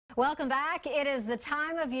Welcome back. It is the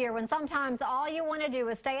time of year when sometimes all you want to do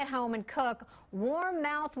is stay at home and cook warm,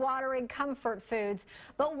 mouth-watering comfort foods.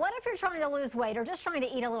 But what if you're trying to lose weight or just trying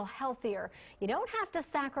to eat a little healthier? You don't have to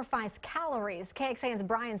sacrifice calories. KXAN's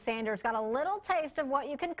Brian Sanders got a little taste of what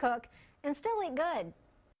you can cook and still eat good.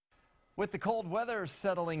 With the cold weather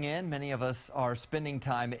settling in, many of us are spending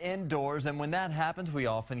time indoors, and when that happens, we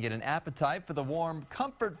often get an appetite for the warm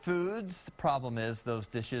comfort foods. The problem is those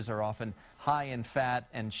dishes are often high in fat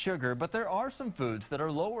and sugar, but there are some foods that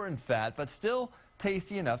are lower in fat but still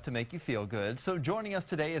tasty enough to make you feel good. So joining us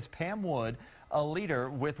today is Pam Wood, a leader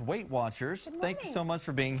with Weight Watchers. Thank you so much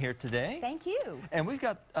for being here today. Thank you. And we've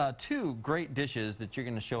got two great dishes that you're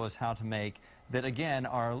going to show us how to make that, again,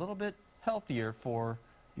 are a little bit healthier for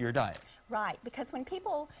your diet. Right, because when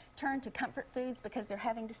people turn to comfort foods because they're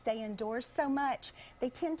having to stay indoors so much, they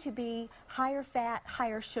tend to be higher fat,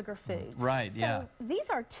 higher sugar foods. Right, yeah. So these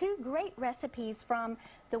are two great recipes from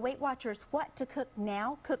the Weight Watchers What to Cook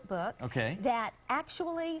Now cookbook that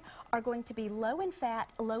actually are going to be low in fat,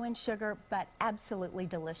 low in sugar, but absolutely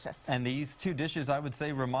delicious. And these two dishes, I would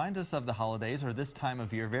say, remind us of the holidays or this time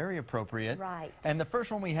of year, very appropriate. Right. And the first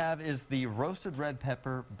one we have is the roasted red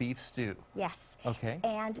pepper beef stew. Yes. Okay.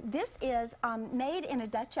 And this is made in a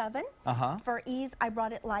Dutch oven. For ease, I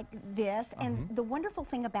brought it like this. And the wonderful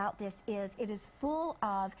thing about this is it is full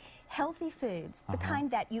of healthy foods, the kind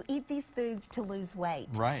that you eat these foods to lose weight.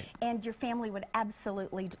 Right. And your family would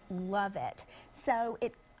absolutely love it. So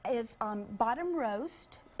it is bottom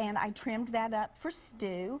roast, and I trimmed that up for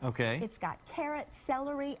stew. Okay. It's got carrot,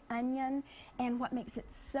 celery, onion, and what makes it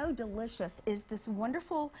so delicious is this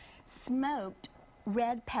wonderful smoked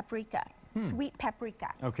red paprika. Sweet paprika.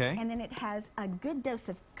 Okay. And then it has a good dose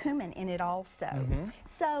of cumin in it also.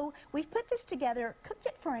 So we've put this together, cooked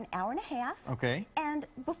it for an hour and a half. Okay. And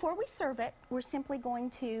before we serve it, we're simply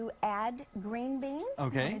going to add green beans.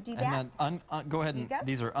 Okay. Do that. And then go ahead and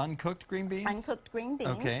these are uncooked green beans? Uncooked green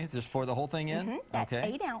beans. Okay. Just pour the whole thing in? That's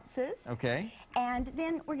 8 ounces. Okay. And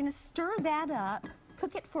then we're going to stir that up,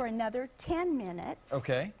 cook it for another 10 minutes.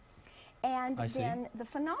 Okay. And then the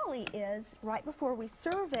finale is, right before we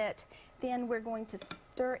serve it, then we're going to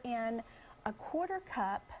stir in a 1/4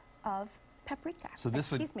 cup of paprika. So this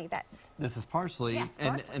this is parsley, yes,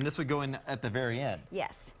 and this would go in at the very end.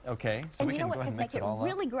 Yes. Okay. So and we you know can what go ahead could and mix make it all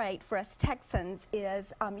really great for us Texans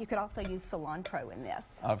is you could also use cilantro in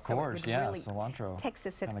this. Of course, yeah. Really cilantro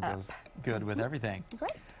Texas it kind up. of goes good with everything.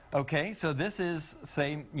 Great. Okay, so this is,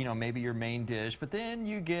 say, maybe your main dish, but then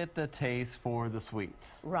you get the taste for the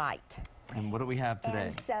sweets. Right. And what do we have today?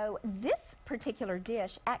 And so this particular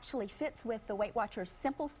dish actually fits with the Weight Watchers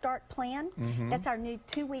Simple Start Plan. That's our new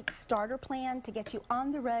 2-week starter plan to get you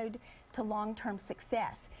on the road to long-term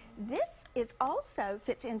success. This also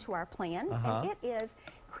fits into our plan, and it is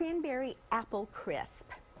cranberry apple crisp.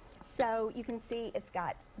 So you can see it's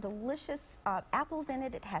got delicious apples in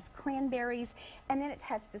it, it has cranberries, and then it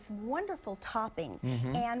has this wonderful topping.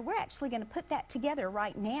 And we're actually going to put that together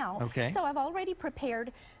right now. Okay. So I've already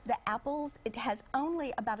prepared the apples. It has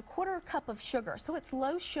only about a 1/4 cup of sugar, so it's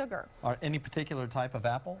low sugar. Any particular type of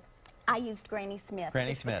apple? I used Granny Smith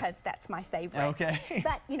because that's my favorite. Okay.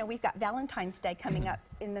 But, we've got Valentine's Day coming up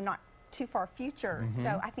in the not too far future,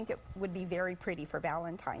 so I think it would be very pretty for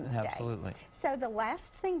Valentine's Day. Absolutely. So the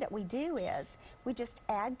last thing that we do is we just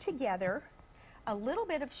add together a little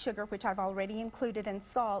bit of sugar, which I've already included, and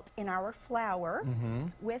salt in our flour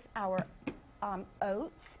with our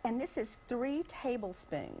oats, and this is 3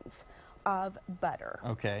 tablespoons of butter.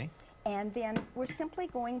 Okay. And then we're simply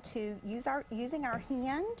going to using our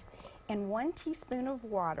hand and 1 teaspoon of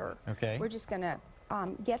water. Okay. We're just going to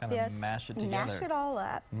get mash it together. Mash it all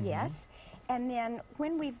up, yes. And then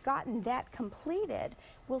when we've gotten that completed,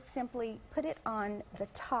 we'll simply put it on the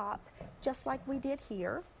top, just like we did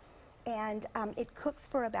here. And it cooks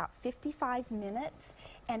for about 55 minutes,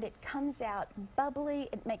 and it comes out bubbly.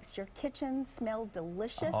 It makes your kitchen smell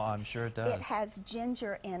delicious. Oh, I'm sure it does. It has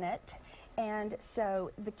ginger in it, and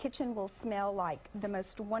so the kitchen will smell like the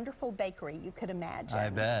most wonderful bakery you could imagine. I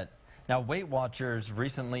bet. Now, Weight Watchers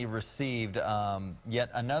recently received yet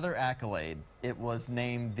another accolade. It was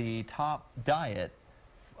named the top diet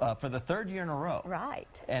for the 3rd year in a row.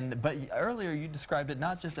 Right. But earlier you described it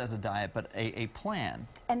not just as a diet, but a plan.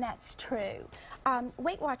 And that's true.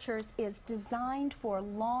 Weight Watchers is designed for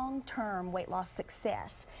long-term weight loss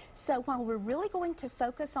success. So while we're really going to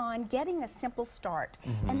focus on getting a simple start,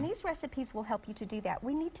 and these recipes will help you to do that,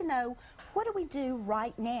 we need to know, what do we do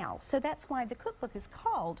right now? So that's why the cookbook is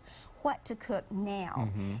called What to Cook Now.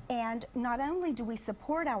 And not only do we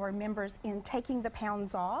support our members in taking the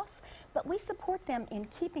pounds off, but we support them in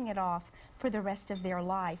keeping it off for the rest of their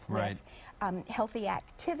life with healthy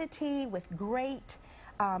activity, with great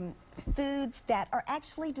foods that are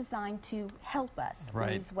actually designed to help us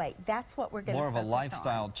lose weight. That's what we're going to focus on. More of a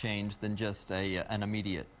lifestyle change than just an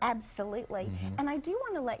immediate. Absolutely. And I do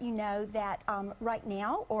want to let you know that right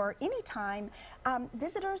now or anytime,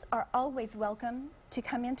 visitors are always welcome to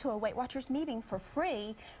come into a Weight Watchers meeting for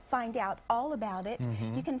free, find out all about it.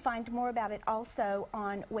 You can find more about it also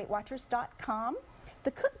on weightwatchers.com.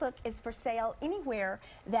 The cookbook is for sale anywhere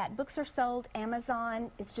that books are sold, Amazon.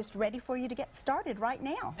 It's just ready for you to get started right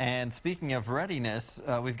now. And speaking of readiness,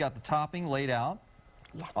 we've got the topping laid out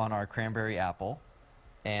on our cranberry apple.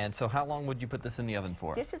 And so how long would you put this in the oven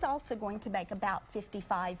for? This is also going to bake about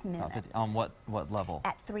 55 minutes. On what level?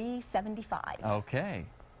 At 375. Okay.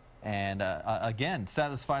 And again,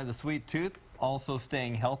 satisfy the sweet tooth, also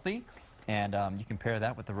staying healthy. And you can pair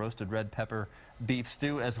that with the roasted red pepper beef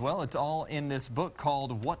stew as well. It's all in this book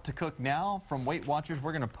called What to Cook Now from Weight Watchers.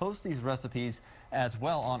 We're going to post these recipes as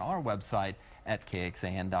well on our website at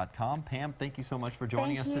KXAN.com. Pam, thank you so much for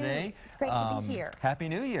joining us today. It's great to be here. Happy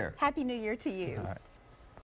New Year. Happy New Year to you. All right.